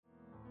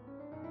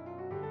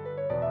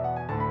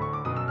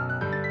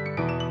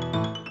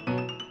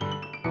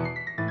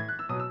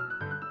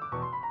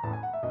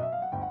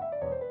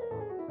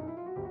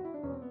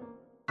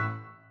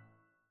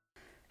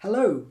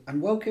Hello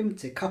and welcome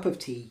to Cup of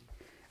Tea,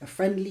 a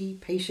friendly,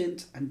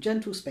 patient and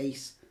gentle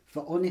space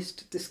for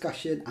honest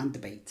discussion and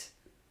debate.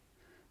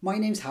 My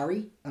name's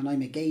Harry and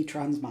I'm a gay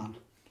trans man.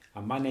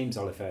 And my name's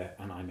Oliver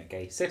and I'm a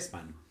gay cis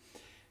man.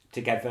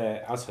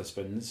 Together as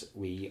husbands,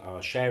 we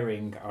are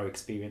sharing our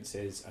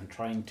experiences and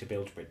trying to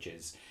build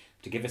bridges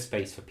to give a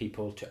space for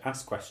people to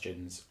ask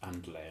questions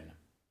and learn.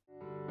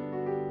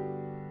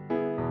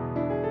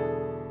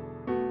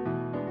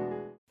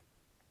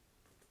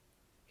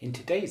 In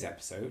today's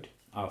episode,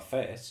 our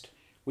first,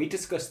 we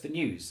discuss the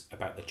news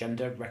about the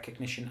Gender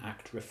Recognition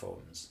Act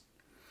reforms.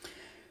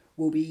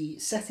 We'll be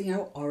setting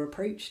out our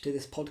approach to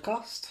this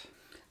podcast,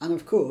 and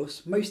of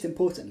course, most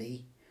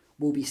importantly,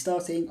 we'll be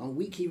starting our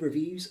weekly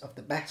reviews of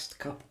the best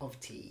cup of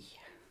tea.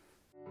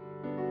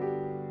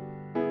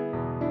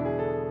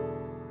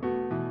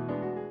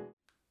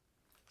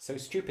 So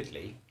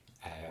stupidly,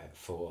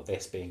 for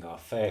this being our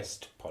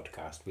first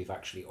podcast, we've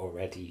actually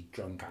already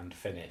drunk and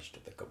finished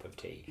the cup of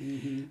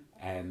tea.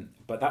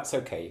 But that's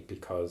okay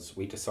because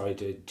we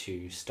decided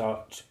to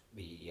start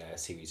the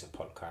series of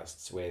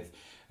podcasts with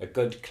a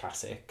good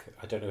classic.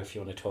 I don't know if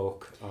you want to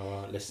talk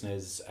our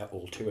listeners,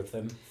 all two of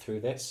them,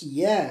 through this.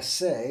 Yeah,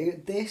 so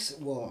this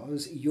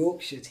was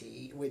Yorkshire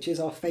tea, which is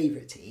our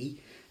favourite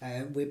tea.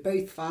 We're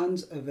both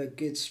fans of a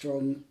good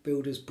strong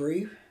builder's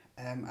brew,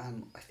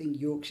 and I think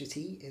Yorkshire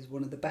tea is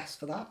one of the best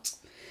for that.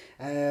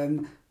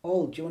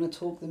 Do you want to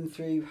talk them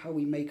through how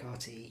we make our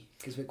tea?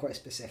 Because we're quite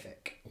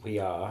specific. We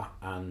are,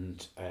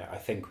 and I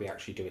think we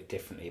actually do it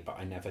differently, but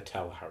I never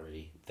tell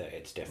Harry that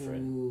it's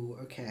different. Ooh,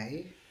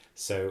 okay.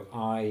 So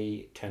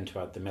I tend to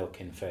add the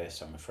milk in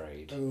first, I'm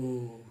afraid.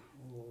 Ooh,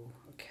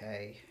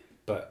 okay.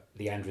 But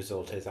the end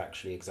result is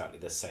actually exactly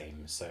the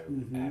same. So,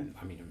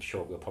 I'm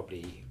sure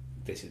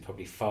this is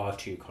probably far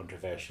too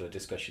controversial a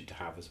discussion to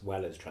have as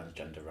well as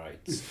transgender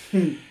rights.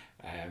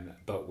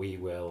 But we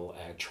will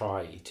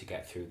try to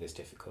get through this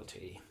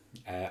difficulty.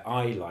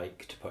 I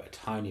like to put a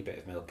tiny bit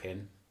of milk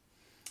in,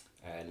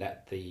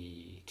 let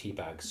the tea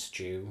bag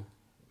stew,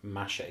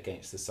 mash it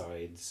against the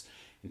sides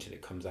until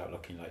it comes out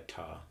looking like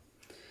tar.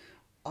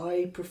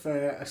 I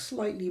prefer a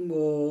slightly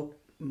more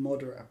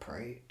moderate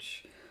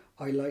approach.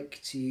 I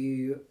like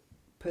to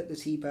put the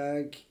tea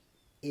bag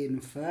in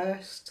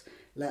first,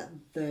 let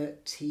the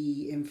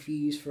tea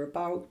infuse for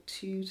about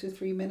 2 to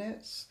 3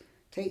 minutes,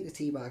 take the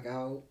tea bag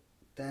out,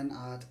 then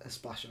add a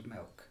splash of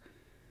milk.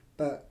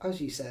 But as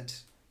you said,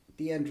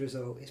 the end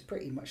result is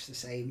pretty much the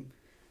same.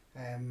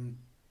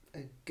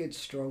 A good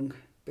strong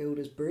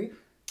builder's brew.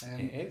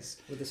 It is.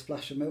 With a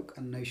splash of milk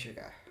and no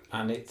sugar.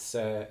 And it's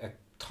a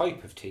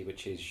type of tea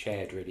which is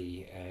shared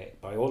really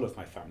by all of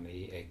my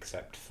family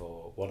except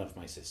for one of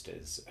my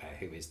sisters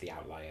who is the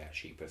outlier.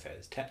 She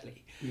prefers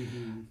Tetley.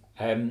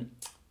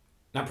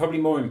 Now, probably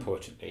more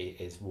importantly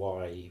is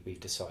why we've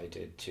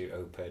decided to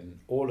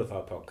open all of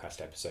our podcast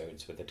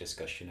episodes with a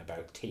discussion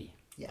about tea.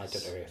 Yes. I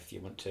don't know if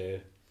you want to...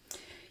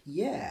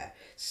 Yeah,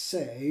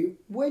 so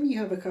when you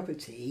have a cup of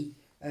tea,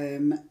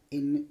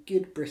 in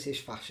good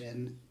British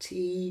fashion,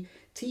 tea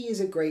is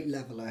a great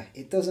leveller.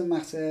 It doesn't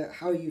matter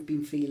how you've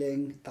been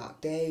feeling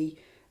that day,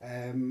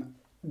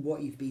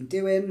 what you've been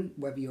doing,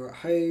 whether you're at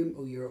home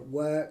or you're at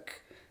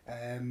work,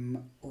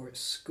 or at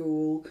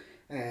school.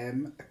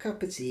 A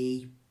cup of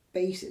tea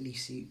basically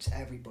suits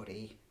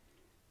everybody,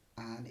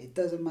 and it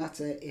doesn't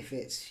matter if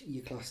it's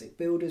your classic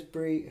builder's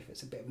brew, if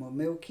it's a bit more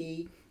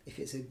milky, if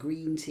it's a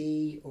green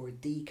tea or a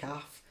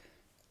decaf.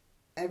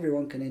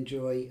 Everyone can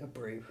enjoy a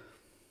brew.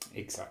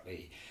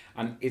 Exactly.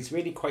 And it's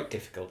really quite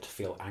difficult to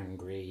feel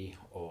angry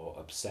or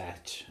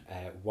upset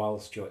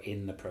whilst you're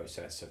in the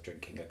process of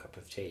drinking a cup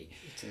of tea.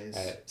 It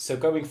is. So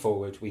going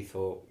forward, we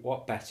thought,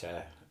 what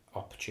better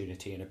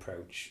opportunity and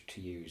approach to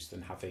use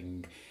than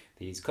having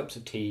these cups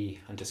of tea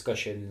and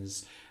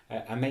discussions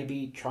and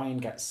maybe try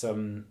and get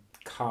some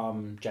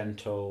calm,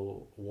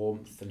 gentle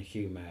warmth and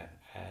humour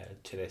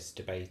to this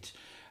debate,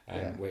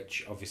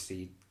 which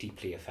obviously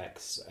deeply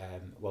affects,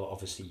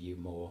 obviously you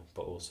more,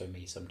 but also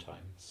me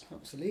sometimes.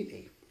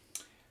 Absolutely.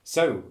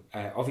 So,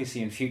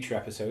 obviously in future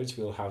episodes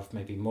we'll have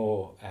maybe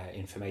more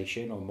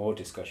information or more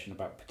discussion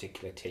about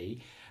particular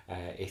tea.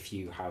 If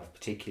you have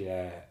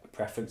particular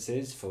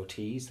preferences for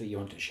teas that you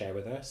want to share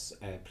with us,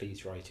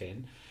 please write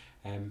in.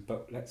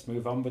 But let's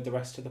move on with the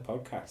rest of the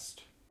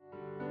podcast.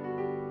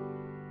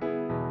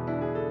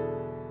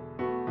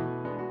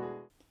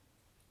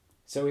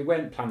 So we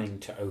weren't planning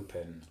to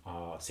open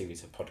our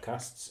series of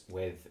podcasts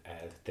with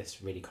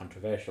this really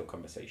controversial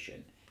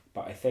conversation,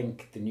 but I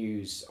think the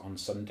news on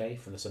Sunday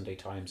from the Sunday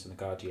Times and the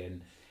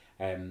Guardian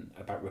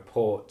about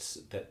reports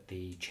that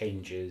the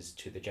changes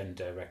to the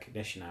Gender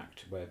Recognition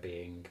Act were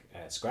being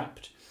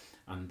scrapped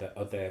and that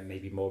other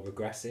maybe more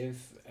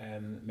regressive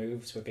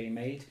moves were being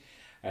made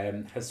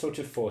has sort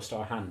of forced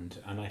our hand,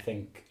 and I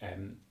think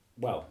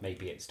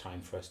maybe it's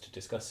time for us to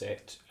discuss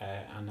it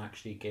and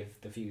actually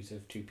give the views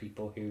of two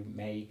people who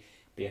may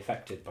be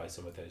affected by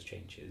some of those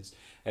changes.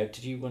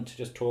 Did you want to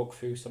just talk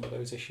through some of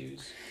those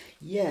issues?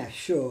 Yeah,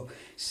 sure.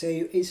 So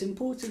it's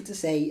important to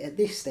say at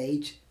this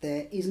stage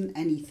there isn't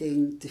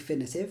anything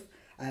definitive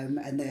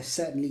and there's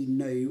certainly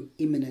no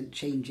imminent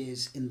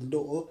changes in the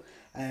law,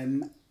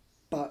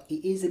 but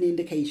it is an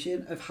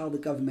indication of how the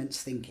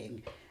government's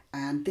thinking.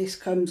 And this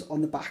comes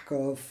on the back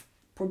of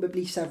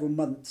probably several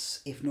months,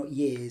 if not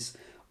years,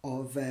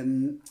 of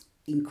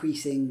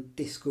increasing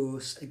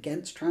discourse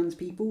against trans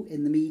people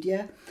in the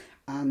media,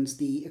 and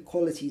the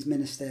Equalities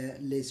Minister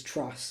Liz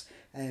Truss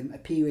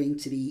appearing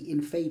to be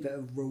in favour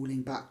of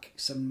rolling back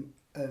some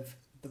of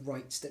the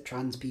rights that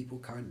trans people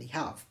currently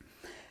have.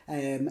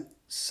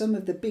 Some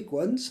of the big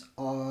ones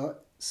are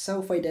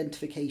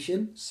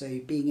self-identification, so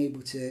being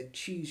able to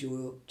choose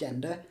your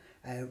gender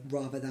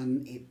rather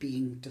than it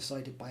being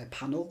decided by a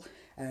panel,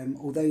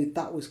 although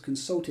that was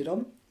consulted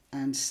on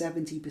and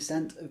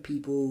 70% of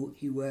people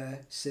who were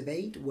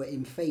surveyed were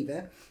in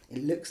favour.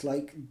 It looks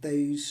like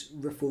those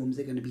reforms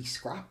are going to be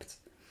scrapped.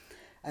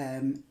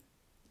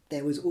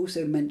 There was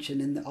also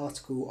mention in the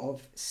article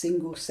of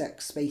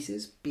single-sex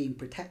spaces being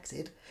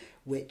protected,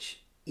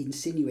 which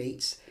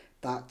insinuates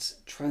that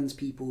trans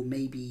people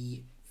may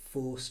be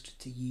forced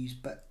to use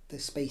but the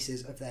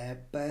spaces of their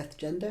birth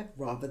gender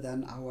rather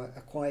than our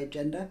acquired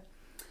gender.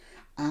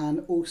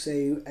 And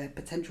also a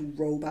potential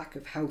rollback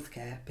of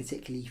healthcare,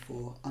 particularly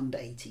for under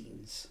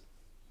 18s.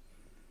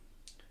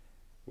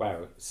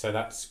 Wow, so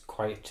that's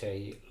quite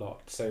a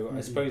lot. So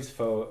I suppose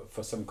for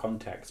some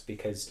context,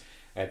 because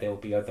there'll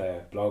be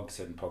other blogs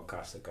and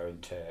podcasts that go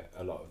into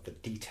a lot of the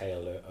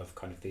detail of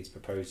kind of these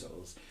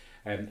proposals.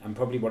 And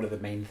probably one of the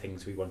main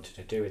things we wanted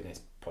to do in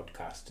this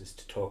podcast is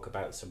to talk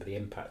about some of the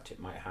impact it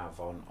might have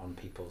on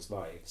people's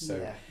lives.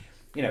 So,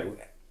 you know,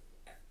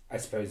 I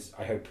suppose,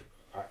 I hope,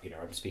 you know,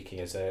 I'm speaking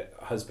as a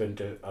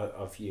husband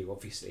of you,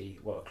 obviously,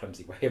 what a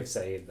clumsy way of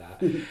saying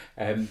that.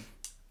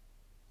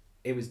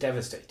 It was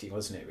devastating,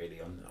 wasn't it,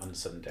 really, on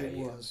Sunday? It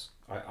was.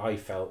 I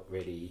felt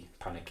really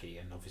panicky,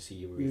 and obviously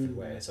you were even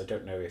worse. I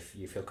don't know if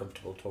you feel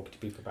comfortable talking to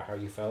people about how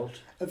you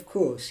felt. Of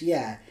course,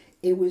 yeah.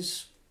 It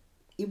was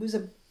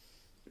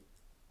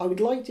I would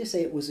like to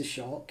say it was a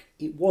shock.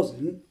 It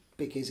wasn't,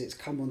 because it's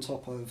come on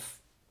top of,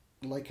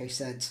 like I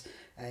said,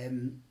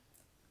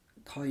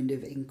 kind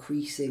of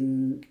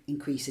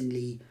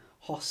increasingly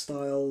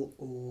hostile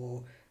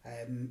or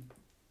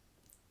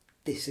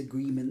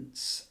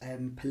disagreements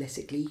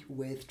politically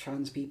with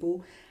trans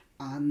people,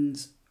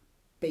 and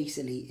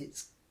basically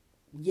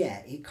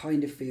it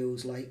kind of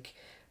feels like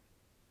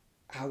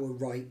our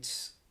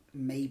rights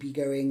may be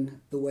going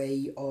the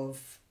way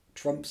of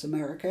Trump's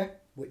America,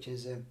 which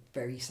is a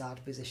very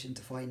sad position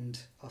to find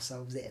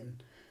ourselves in.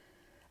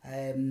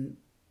 And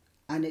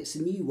it's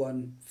a new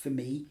one for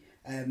me.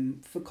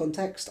 For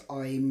context,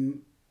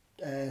 I'm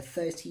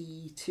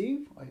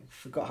 32. I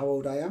forgot how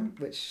old I am,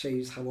 which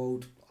shows how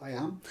old I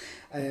am.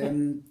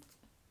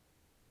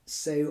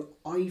 So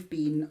I've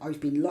been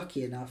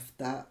lucky enough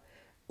that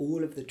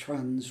all of the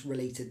trans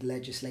related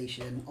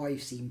legislation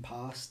I've seen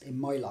passed in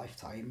my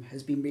lifetime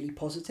has been really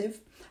positive,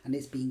 and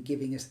it's been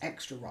giving us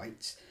extra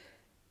rights.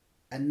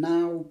 And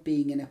now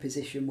being in a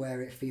position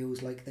where it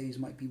feels like those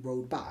might be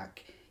rolled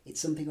back,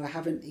 it's something I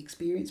haven't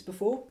experienced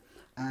before,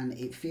 and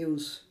it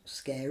feels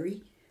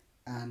scary,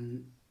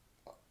 and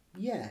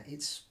yeah,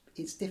 it's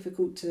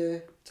difficult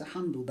to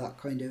handle that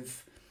kind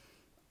of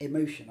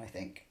emotion, I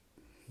think.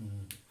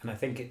 And I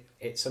think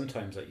it's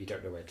sometimes like you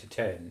don't know where to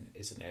turn,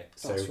 isn't it?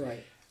 That's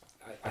right.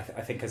 I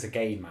think as a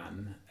gay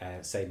man,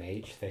 same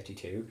age,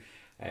 32,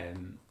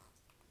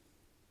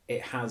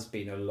 it has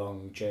been a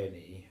long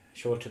journey,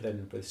 shorter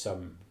than with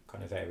some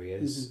kind of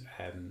areas,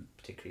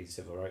 particularly the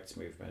civil rights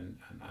movement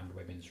and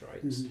women's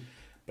rights,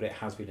 but it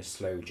has been a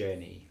slow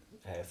journey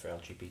for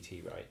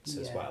LGBT rights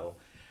as well.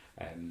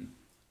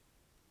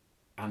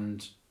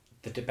 And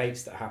the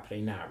debates that are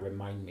happening now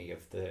remind me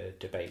of the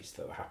debates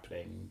that were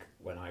happening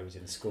when I was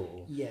in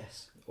school.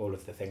 Yes. All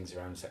of the things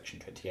around Section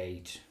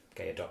 28,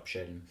 gay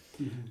adoption,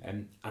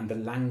 and the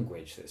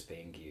language that's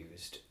being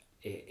used.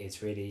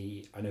 It's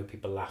really, I know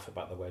people laugh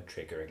about the word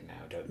triggering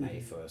now, don't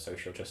they, for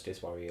social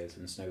justice warriors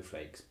and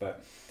snowflakes,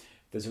 but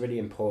there's a really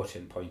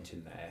important point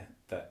in there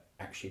that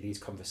actually these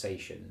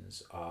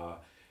conversations are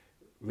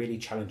really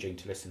challenging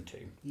to listen to.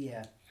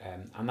 Yeah.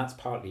 And that's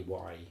partly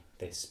why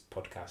this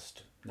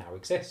podcast now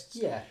exists.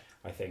 Yeah.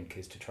 I think,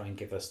 is to try and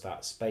give us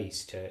that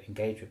space to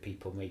engage with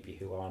people maybe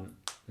who aren't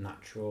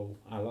natural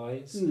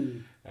allies,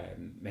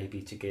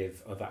 maybe to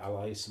give other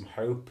allies some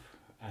hope,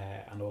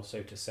 and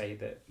also to say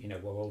that, you know,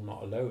 we're all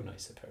not alone, I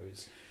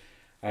suppose.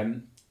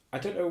 I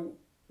don't know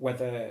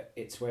whether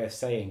it's worth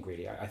saying,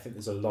 really. I think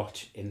there's a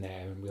lot in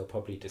there, and we'll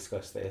probably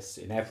discuss this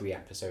in every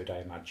episode, I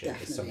imagine,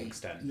 Definitely. to some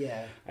extent.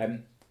 Yeah.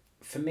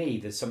 For me,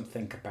 there's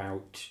something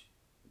about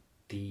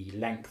the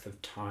length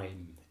of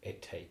time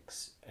it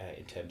takes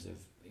in terms of,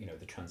 you know,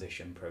 the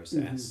transition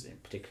process,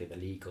 particularly the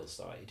legal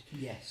side.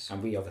 Yes.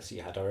 And we obviously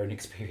had our own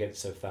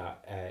experience of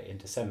that in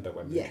December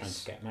when we were trying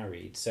to get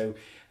married. So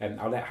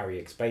I'll let Harry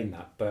explain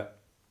that, but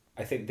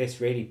I think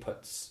this really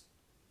puts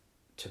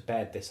to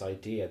bed this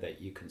idea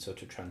that you can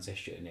sort of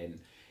transition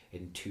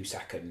in 2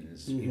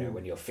 seconds. You know,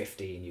 when you're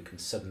 15, you can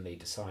suddenly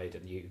decide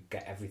and you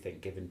get everything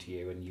given to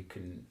you and you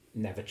can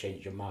never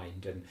change your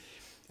mind.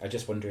 I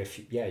just wonder if,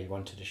 you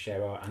wanted to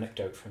share our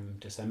anecdote from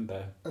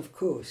December. Of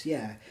course,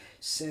 yeah.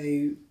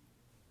 So,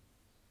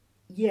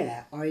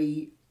 yeah,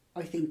 I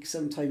think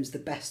sometimes the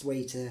best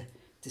way to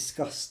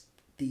discuss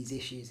these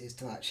issues is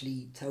to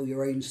actually tell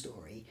your own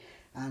story.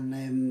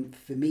 And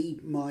for me,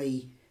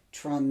 my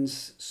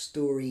trans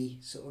story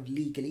sort of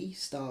legally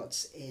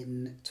starts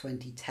in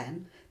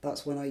 2010.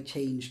 That's when I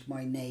changed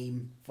my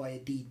name via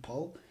deed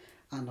poll,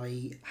 and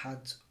I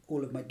had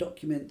all of my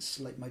documents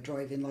like my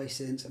driving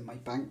license and my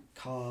bank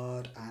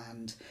card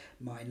and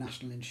my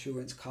national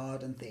insurance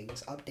card and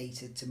things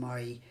updated to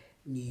my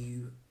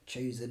new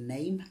chosen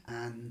name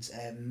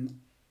and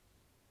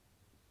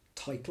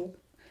title.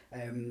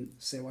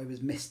 So I was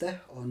Mr.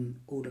 on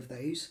all of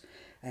those.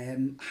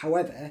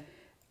 However,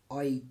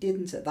 I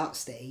didn't at that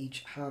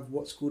stage have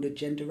what's called a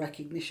gender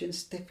recognition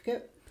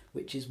certificate,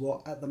 which is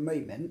what at the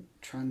moment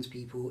trans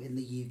people in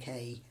the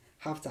UK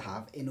have to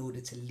have in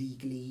order to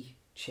legally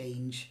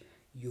change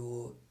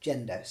your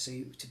gender. So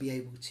to be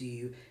able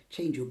to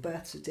change your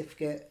birth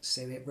certificate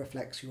so it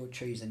reflects your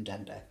chosen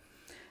gender.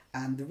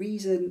 And the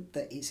reason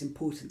that it's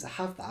important to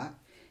have that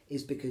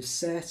is because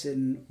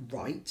certain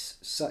rights,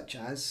 such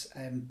as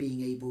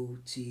being able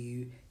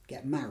to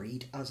get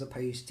married as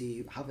opposed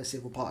to have a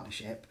civil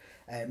partnership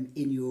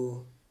in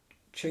your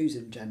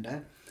chosen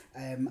gender,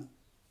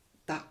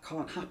 that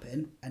can't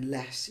happen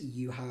unless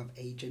you have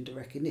a gender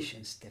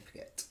recognition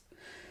certificate.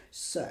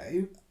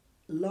 So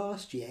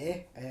last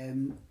year,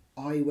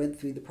 I went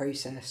through the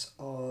process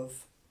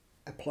of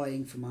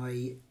applying for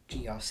my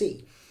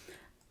GRC,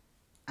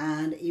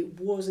 and it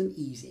wasn't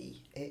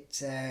easy.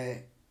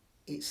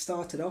 It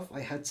started off,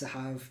 I had to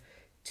have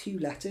 2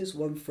 letters,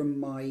 one from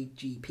my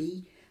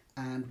GP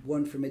and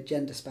one from a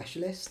gender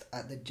specialist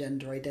at the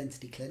Gender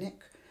Identity Clinic,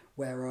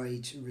 where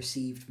I'd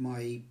received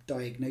my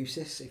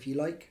diagnosis, if you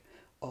like,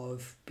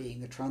 of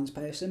being a trans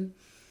person.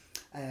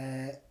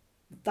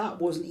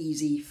 That wasn't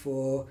easy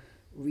for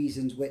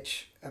reasons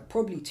which are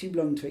probably too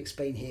long to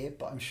explain here,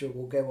 but I'm sure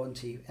we'll go on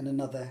to in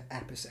another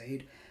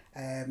episode.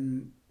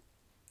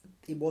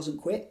 It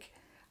wasn't quick,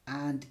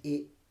 and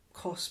it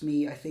cost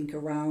me, I think,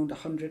 around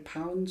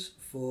 £100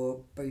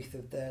 for both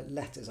of the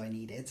letters I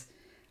needed,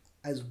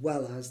 as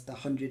well as the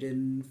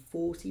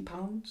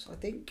 £140, I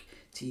think,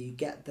 to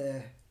get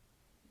the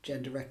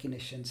gender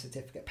recognition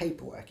certificate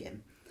paperwork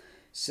in.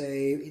 So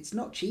it's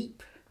not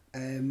cheap,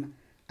 and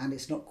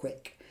it's not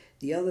quick.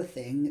 The other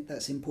thing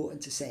that's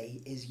important to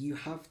say is you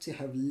have to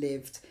have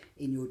lived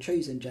in your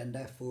chosen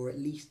gender for at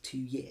least 2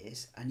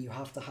 years, and you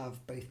have to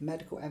have both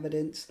medical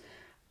evidence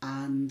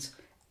and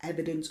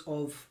evidence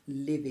of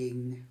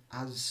living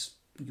as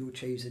your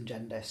chosen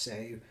gender.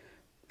 So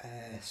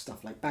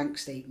stuff like bank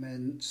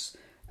statements,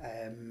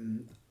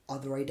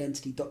 other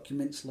identity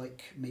documents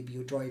like maybe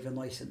your driving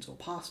license or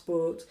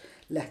passport,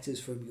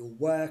 letters from your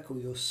work or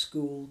your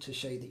school to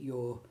show that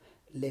you're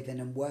living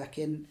and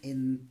working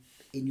in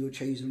your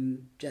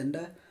chosen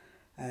gender.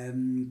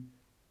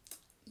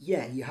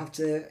 You have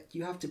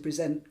to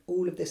present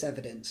all of this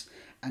evidence,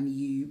 and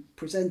you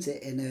present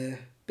it in a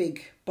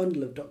big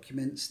bundle of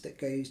documents that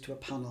goes to a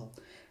panel,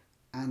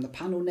 and the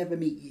panel never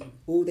meet you.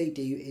 All they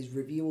do is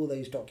review all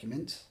those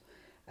documents,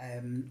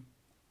 and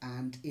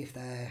if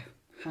they're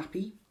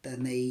happy,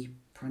 then they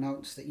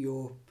pronounce that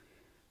you're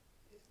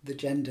the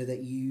gender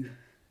that you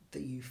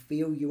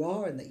feel you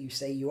are and that you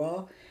say you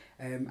are,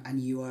 and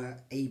you are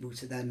able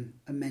to then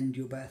amend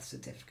your birth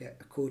certificate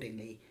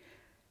accordingly.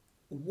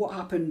 What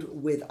happened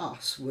with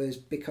us was,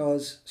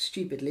 because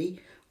stupidly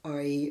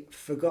I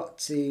forgot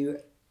to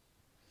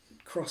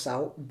cross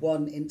out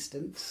one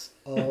instance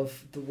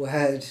of the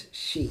word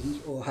she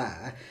or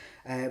her,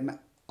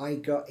 I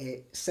got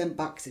it sent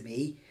back to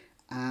me,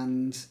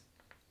 and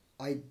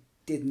I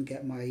didn't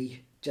get my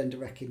gender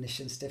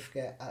recognition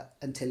certificate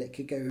until it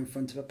could go in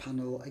front of a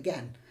panel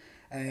again.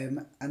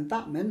 And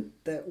that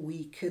meant that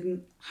we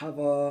couldn't have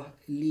our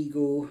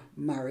legal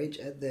marriage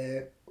at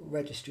the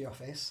registry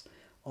office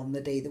on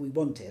the day that we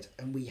wanted,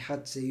 and we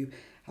had to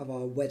have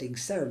our wedding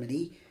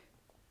ceremony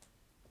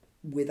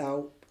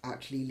without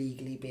actually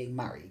legally being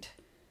married.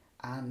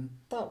 And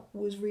that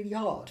was really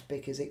hard,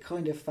 because it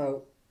kind of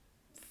felt,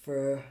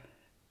 to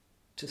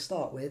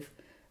start with,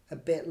 a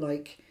bit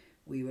like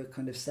we were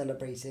kind of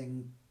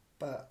celebrating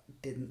but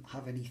didn't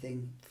have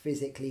anything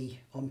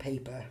physically on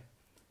paper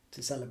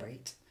to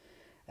celebrate.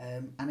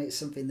 And it's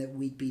something that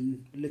we'd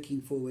been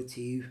looking forward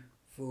to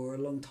for a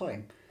long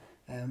time.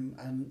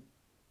 And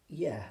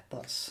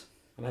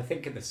I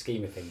think in the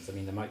scheme of things, I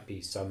mean, there might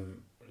be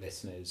some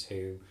listeners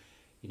who,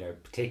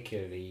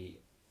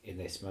 particularly in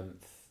this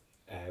month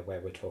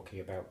where we're talking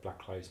about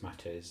Black Lives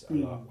Matters a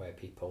lot, where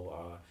people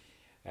are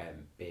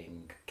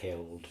being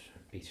killed,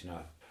 beaten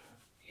up,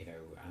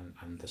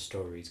 and the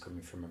stories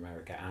coming from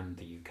America and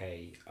the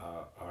UK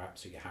are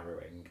absolutely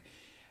harrowing.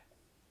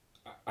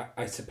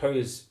 I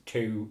suppose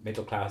two white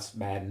middle-class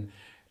men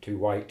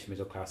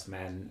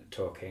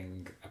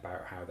talking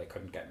about how they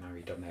couldn't get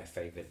married on their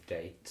favoured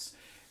dates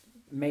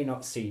may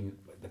not seem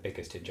the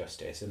biggest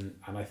injustice, and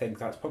I think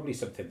that's probably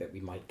something that we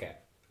might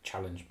get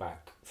challenged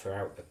back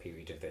throughout the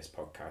period of this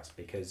podcast,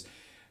 because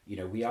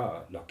we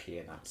are lucky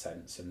in that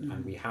sense,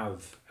 and we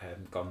have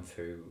gone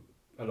through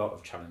a lot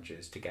of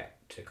challenges to get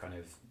to kind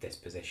of this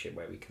position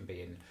where we can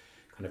be in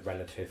kind of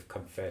relative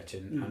comfort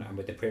and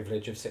with the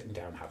privilege of sitting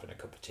down, having a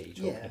cup of tea,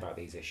 talking about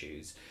these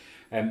issues.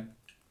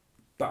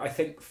 But I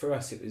think for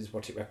us, it was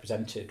what it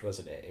represented,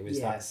 wasn't it? It was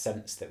that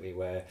sense that we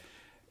were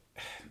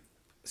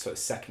sort of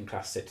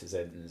second-class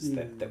citizens,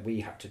 that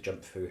we had to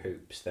jump through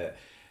hoops, that,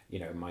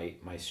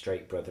 my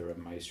straight brother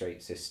and my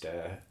straight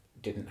sister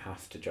didn't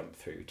have to jump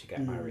through to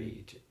get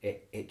married.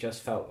 It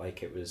just felt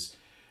like it was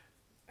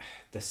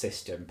the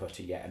system put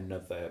yet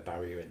another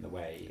barrier in the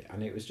way,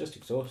 and it was just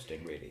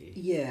exhausting, really.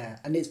 Yeah,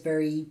 and it's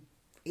very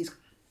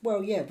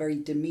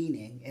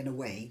demeaning in a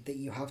way that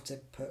you have to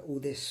put all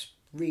this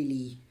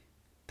really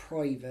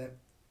private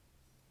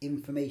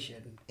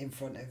information in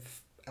front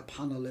of a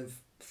panel of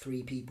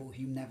 3 people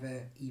who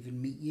never even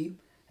meet you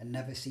and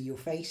never see your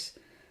face,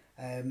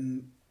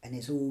 and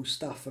it's all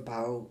stuff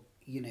about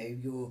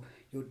your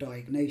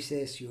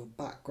diagnosis, your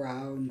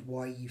background,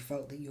 why you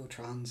felt that you're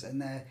trans, and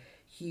they're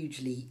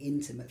hugely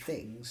intimate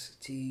things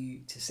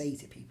to say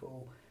to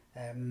people,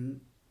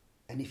 and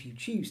if you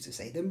choose to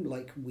say them,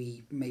 like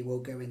we may well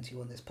go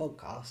into on this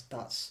podcast,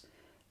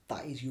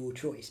 that is your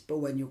choice. But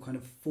when you're kind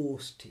of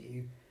forced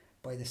to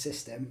by the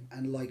system,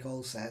 and like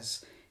Ol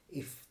says,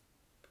 if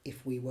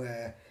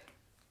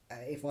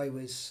I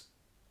was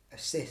a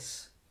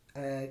cis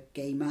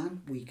gay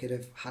man, we could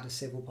have had a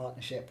civil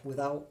partnership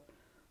without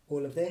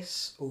all of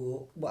this,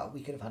 or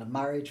we could have had a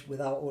marriage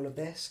without all of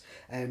this.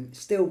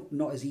 Still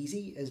not as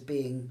easy as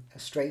being a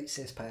straight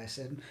cis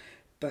person,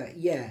 but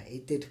yeah,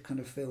 it did kind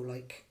of feel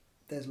like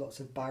there's lots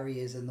of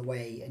barriers in the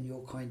way, and you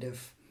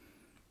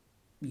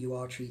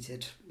are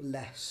treated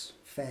less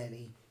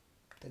fairly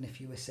than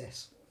if you were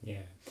cis.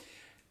 Yeah.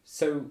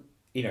 So,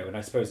 and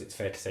I suppose it's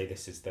fair to say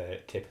this is the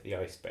tip of the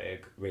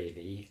iceberg,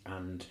 really,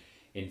 and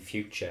in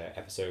future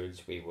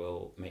episodes we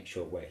will make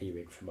sure we're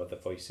hearing from other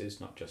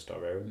voices, not just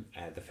our own.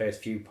 The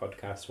first few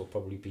podcasts will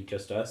probably be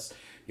just us.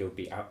 You'll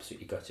be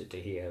absolutely gutted to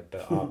hear,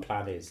 but our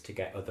plan is to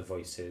get other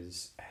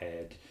voices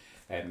heard,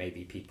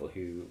 maybe people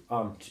who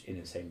aren't in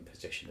the same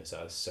position as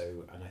us,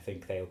 and I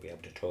think they'll be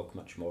able to talk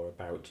much more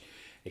about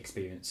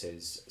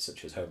experiences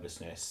such as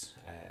homelessness,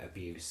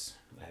 abuse,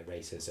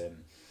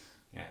 racism,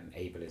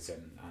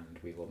 ableism, and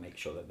we will make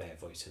sure that their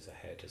voices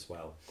are heard as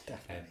well.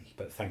 Definitely.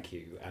 But thank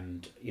you,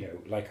 and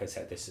like I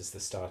said, this is the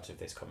start of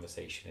this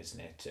conversation, isn't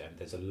it?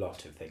 There's a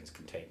lot of things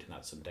contained in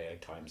that Sunday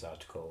Times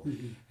article,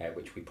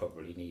 which we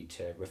probably need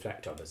to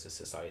reflect on as a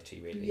society,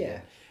 really.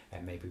 Yeah.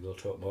 And maybe we'll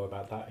talk more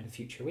about that in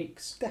future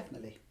weeks.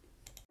 Definitely.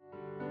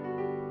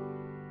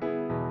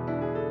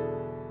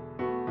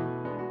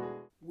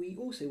 We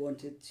also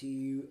wanted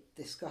to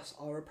discuss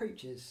our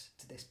approaches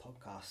to this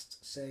podcast.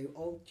 So,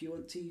 Ol, do you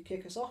want to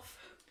kick us off?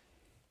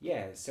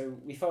 Yeah, so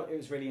we thought it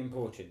was really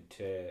important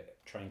to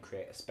try and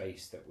create a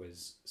space that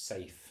was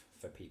safe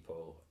for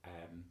people,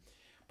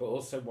 but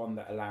also one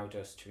that allowed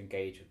us to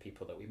engage with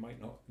people that we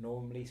might not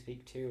normally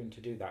speak to, and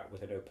to do that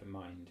with an open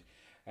mind.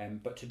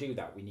 But to do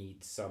that, we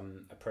need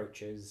some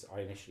approaches.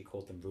 I initially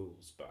called them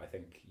rules, but I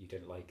think you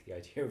didn't like the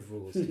idea of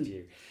rules, did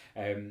you?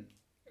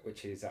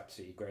 Which is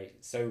absolutely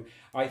great. So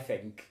I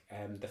think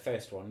the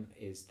first one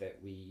is that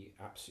we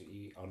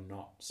absolutely are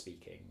not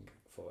speaking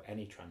for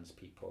any trans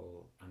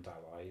people and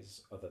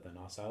allies other than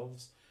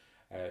ourselves.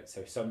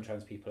 So some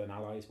trans people and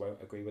allies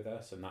won't agree with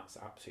us, and that's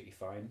absolutely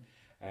fine.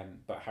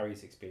 But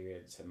Harry's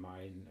experience and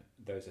mine,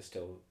 those are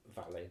still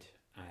valid,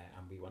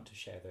 and we want to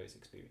share those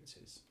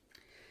experiences.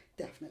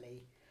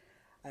 Definitely.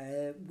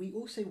 We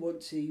also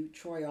want to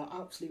try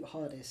our absolute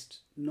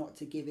hardest not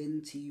to give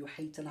in to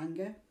hate and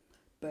anger,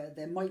 but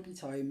there might be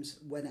times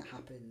when it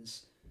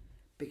happens,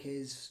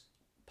 because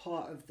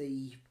part of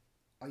the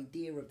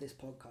idea of this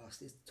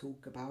podcast is to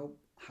talk about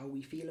how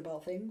we feel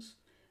about things,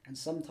 and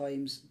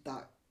sometimes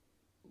that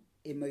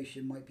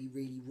emotion might be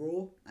really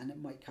raw and it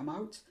might come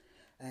out.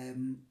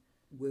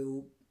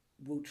 We'll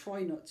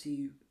try not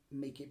to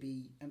make it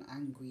be an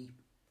angry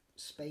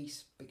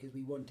space, because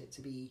we want it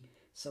to be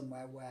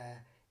somewhere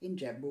where in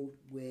general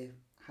we're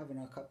having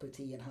our cup of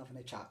tea and having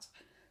a chat.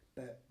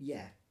 But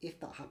yeah,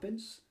 if that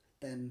happens,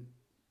 then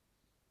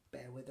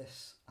bear with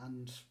us,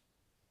 and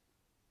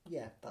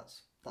yeah,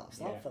 that's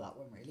that for that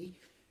one, really.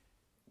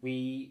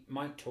 We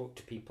might talk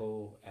to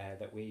people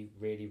that we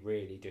really,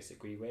 really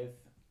disagree with,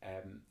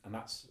 and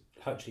that's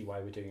largely why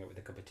we're doing it with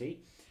a cup of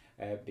tea,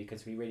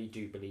 because we really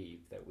do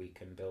believe that we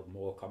can build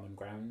more common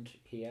ground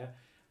here,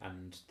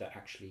 and that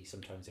actually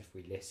sometimes if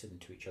we listen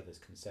to each other's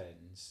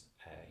concerns,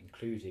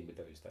 including with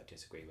those that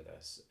disagree with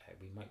us,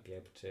 we might be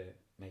able to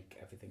make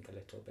everything a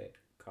little bit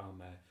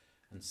calmer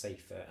and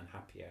safer and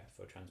happier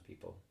for trans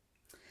people.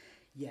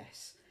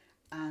 Yes,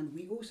 and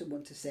we also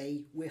want to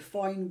say we're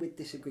fine with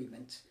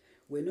disagreement.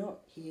 We're not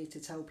here to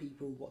tell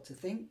people what to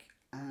think,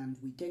 and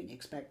we don't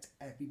expect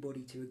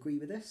everybody to agree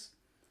with us.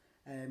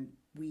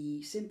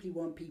 We simply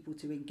want people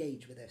to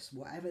engage with us,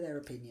 whatever their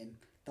opinion.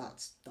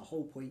 That's the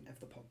whole point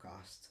of the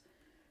podcast.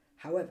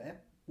 However,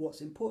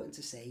 what's important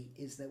to say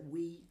is that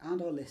we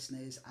and our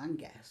listeners and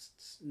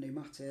guests, no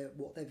matter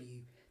what their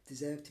view,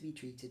 deserve to be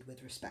treated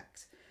with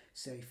respect.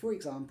 So, for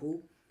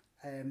example,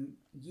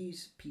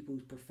 use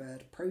people's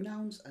preferred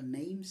pronouns and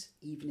names,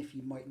 even if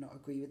you might not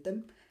agree with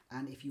them.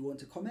 And if you want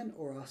to comment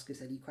or ask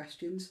us any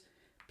questions,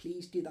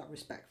 please do that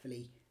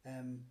respectfully,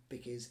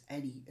 because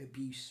any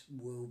abuse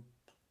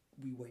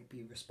we won't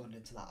be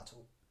responding to that at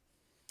all.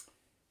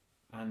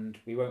 And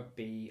we won't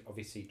be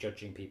obviously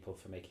judging people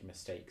for making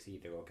mistakes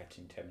either or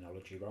getting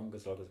terminology wrong,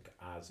 as long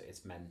as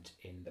it's meant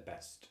in the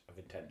best of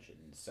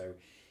intentions. So,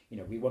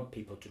 we want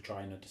people to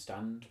try and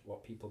understand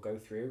what people go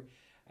through.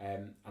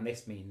 And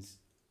this means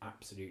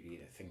absolutely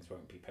that things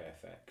won't be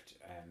perfect.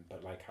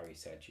 But like Harry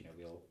said,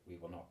 we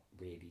will not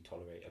really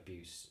tolerate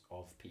abuse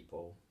of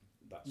people.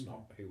 That's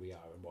not who we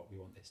are and what we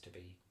want this to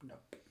be. No.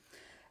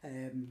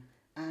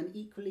 And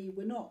equally,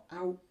 we're not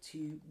out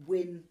to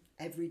win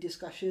every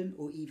discussion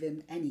or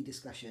even any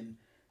discussion,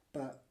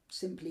 but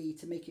simply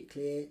to make it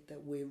clear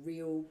that we're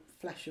real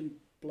flesh and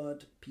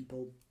blood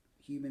people,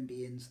 human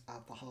beings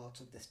at the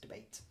heart of this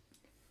debate.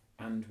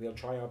 And we'll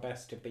try our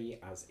best to be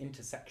as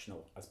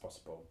intersectional as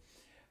possible.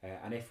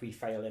 And if we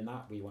fail in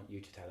that, we want you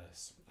to tell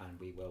us and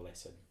we will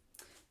listen.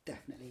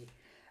 Definitely.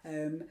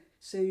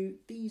 So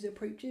these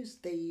approaches,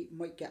 they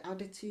might get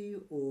added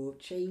to or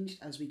changed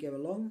as we go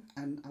along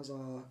and as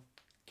our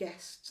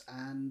guests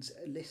and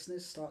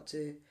listeners start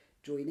to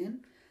join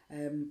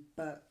in.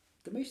 But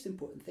the most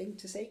important thing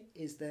to say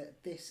is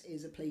that this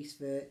is a place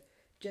for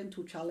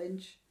gentle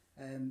challenge,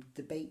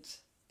 debate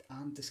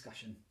and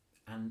discussion.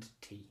 And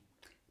tea.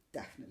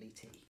 Definitely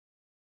tea.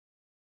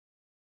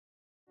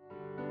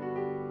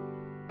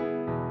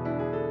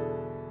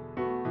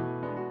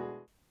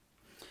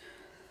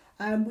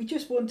 We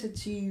just wanted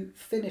to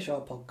finish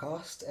our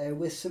podcast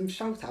with some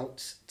shout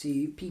outs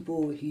to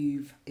people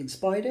who've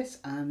inspired us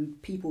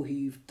and people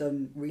who've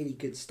done really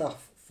good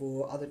stuff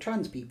for other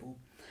trans people.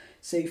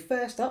 So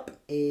first up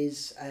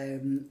is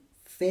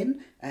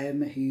Finn,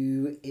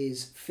 who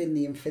is Finn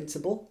the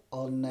Invincible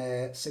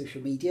on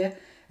social media.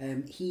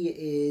 He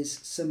is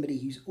somebody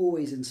who's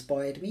always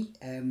inspired me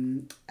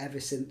ever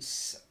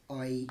since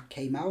I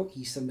came out.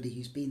 He's somebody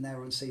who's been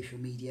there on social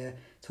media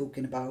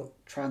talking about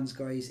trans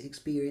guys'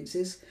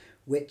 experiences,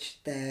 which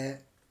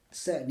there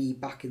certainly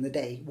back in the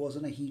day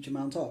wasn't a huge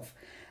amount of.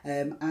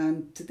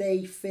 And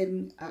today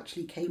Finn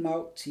actually came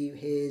out to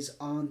his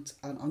aunt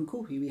and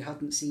uncle, who he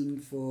hadn't seen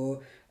for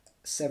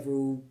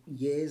several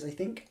years, I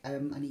think,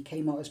 and he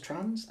came out as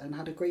trans and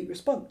had a great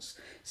response.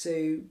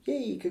 So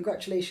yay,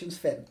 congratulations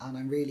Finn, and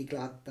I'm really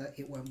glad that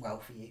it went well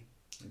for you.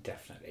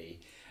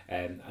 Definitely.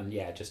 And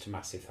yeah, just a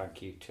massive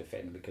thank you to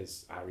Finn,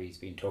 because Harry's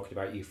been talking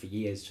about you for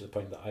years to the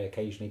point that I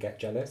occasionally get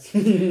jealous.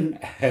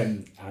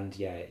 And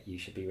yeah, you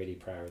should be really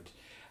proud.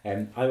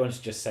 I want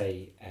to just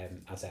say,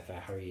 as ever,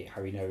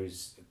 Harry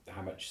knows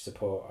how much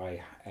support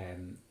I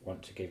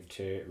want to give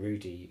to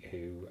Rudy,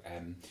 who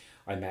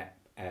I met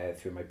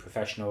through my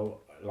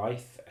professional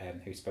life,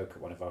 who spoke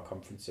at one of our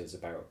conferences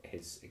about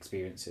his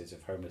experiences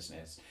of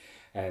homelessness.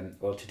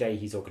 Well, today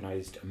he's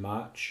organised a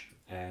march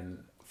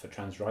for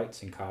trans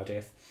rights in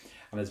Cardiff,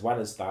 and as well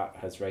as that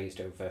has raised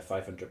over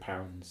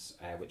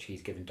 £500, which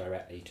he's given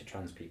directly to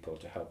trans people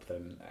to help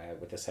them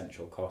with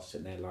essential costs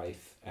in their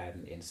life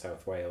in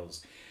South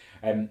Wales.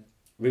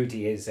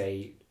 Rudy is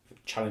a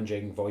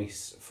challenging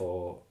voice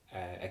for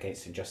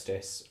against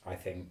injustice. I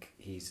think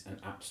he's an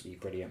absolutely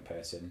brilliant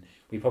person.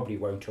 We probably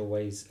won't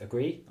always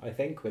agree, I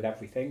think, with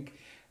everything,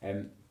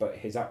 but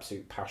his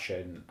absolute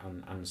passion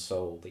and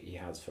soul that he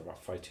has for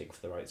fighting for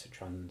the rights of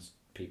trans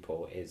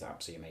people is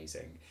absolutely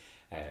amazing.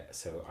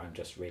 So I'm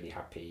just really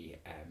happy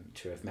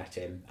to have met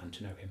him and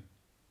to know him.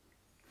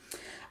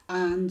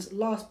 And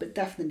last but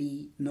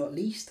definitely not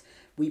least,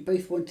 we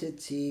both wanted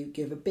to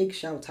give a big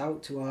shout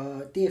out to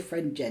our dear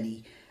friend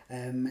Jenny,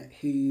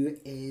 who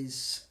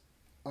is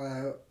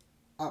an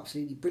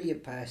absolutely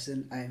brilliant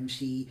person.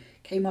 She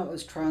came out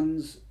as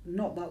trans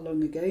not that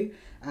long ago,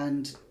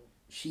 and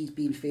she's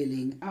been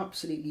feeling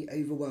absolutely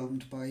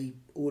overwhelmed by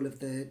all of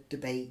the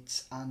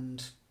debates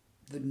and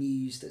the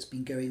news that's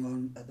been going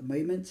on at the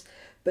moment.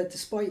 But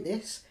despite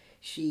this,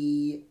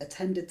 she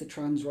attended the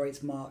Trans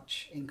Rights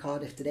March in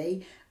Cardiff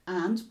today,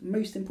 and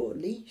most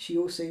importantly, she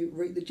also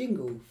wrote the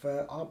jingle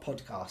for our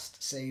podcast.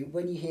 So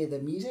when you hear the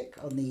music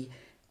on the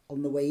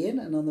way in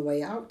and on the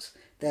way out,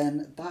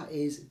 then that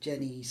is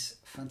Jenny's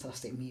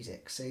fantastic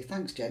music. So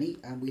thanks, Jenny,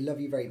 and we love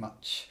you very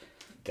much.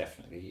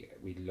 Definitely,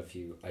 we love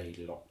you a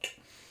lot.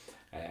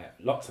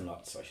 Lots and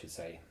lots, I should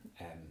say.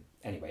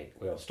 Anyway,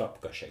 we'll stop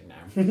gushing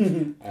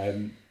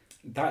now.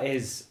 That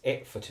is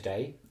it for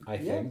today, I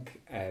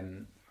think.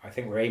 I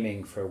think we're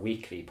aiming for a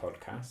weekly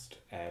podcast,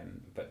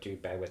 but do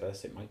bear with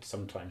us. It might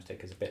sometimes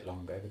take us a bit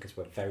longer because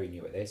we're very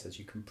new at this, as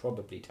you can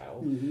probably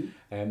tell.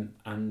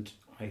 And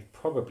I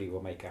probably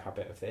will make a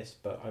habit of this,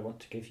 but I want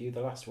to give you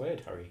the last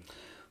word, Harry.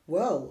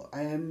 Well,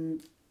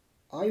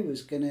 I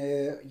was going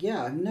to...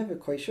 Yeah, I'm never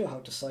quite sure how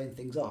to sign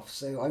things off,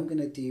 so I'm going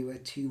to do a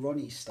 2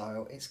 Ronnie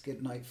style. It's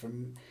good night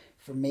from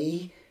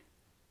me.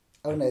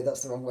 Oh no,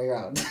 that's the wrong way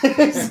around.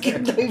 It's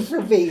good night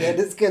from me and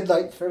it's good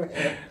night from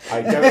him.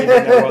 I don't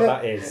even know what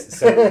that is.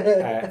 So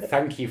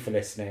thank you for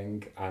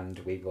listening, and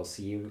we will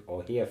see you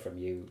or hear from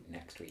you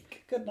next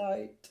week. Good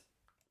night.